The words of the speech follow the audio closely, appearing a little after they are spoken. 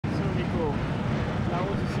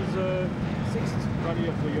is the 6th rally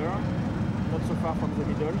of the year, not so far from the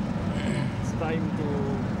middle. It's time to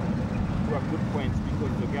have good points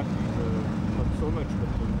because the gap is not so much, but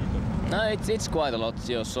a little. No, it's quite a lot,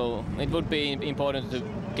 yeah, so it would be important to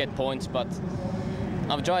get points, but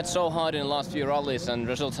I've tried so hard in the last few rallies and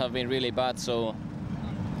results have been really bad, so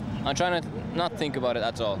I'm trying to not think about it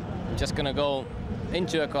at all. I'm just gonna go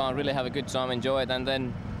into a car, really have a good time, enjoy it, and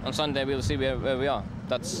then on Sunday we'll see where we are.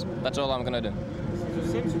 That's all I'm gonna do. It's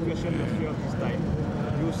the same situation last year this time.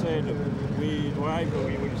 You said we drive,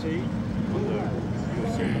 we will see, and you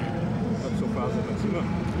see not so far the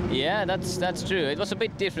maximum. Yeah, that's true. It was a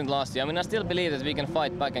bit different last year. I mean, I still believe that we can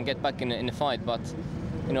fight back and get back in the fight, but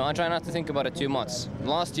you know, I try not to think about it too much.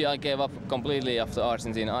 Last year I gave up completely after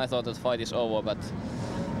Argentina. I thought that fight is over, but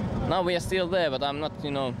now we are still there. But I'm not,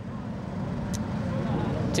 you know,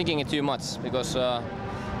 thinking it too much because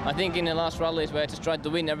I think in the last rallies where I just tried to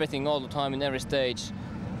win everything all the time in every stage,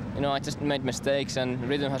 you know, I just made mistakes and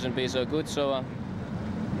rhythm hasn't been so good. So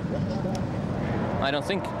I don't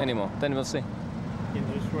think anymore. Then we'll see. In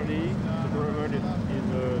this rally, the driver is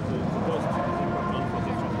the most important for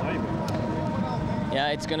the first driver. Yeah,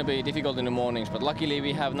 it's going to be difficult in the mornings, but luckily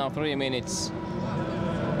we have now 3 minutes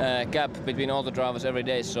gap between all the drivers every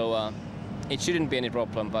day, so it shouldn't be any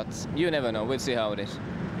problem, but you never know. We'll see how it is.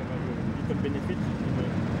 Little benefit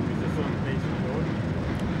with the third place in the road.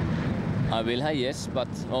 I will have, yes, but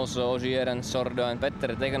also Ogier and Sordo and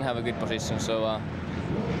Petter, they can have a good position, so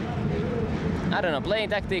I don't know,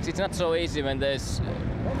 playing tactics, it's not so easy when there's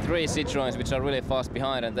 3 Citroens which are really fast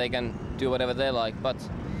behind and they can do whatever they like, but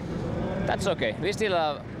that's okay. We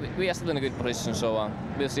are still in a good position, so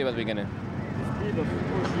we'll see what we can do. The speed of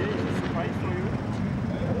Ogier is a surprise for you?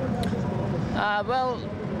 Well,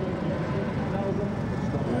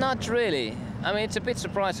 not really. I mean, it's a bit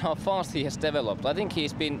surprised how fast he has developed. I think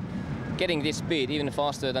he's been getting this speed even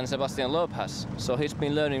faster than Sebastian Loeb has, so he's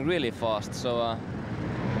been learning really fast. So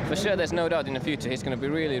for sure, there's no doubt in the future he's going to be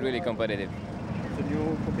really, really competitive. It's a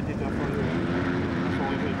new competitor for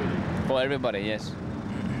everybody. For everybody, yes.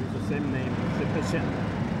 With the same name, Sebastian.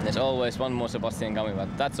 There's always one more Sebastian coming,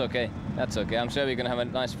 but that's okay. That's okay. I'm sure we're going to have a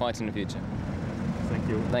nice fight in the future. Thank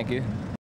you. Thank you.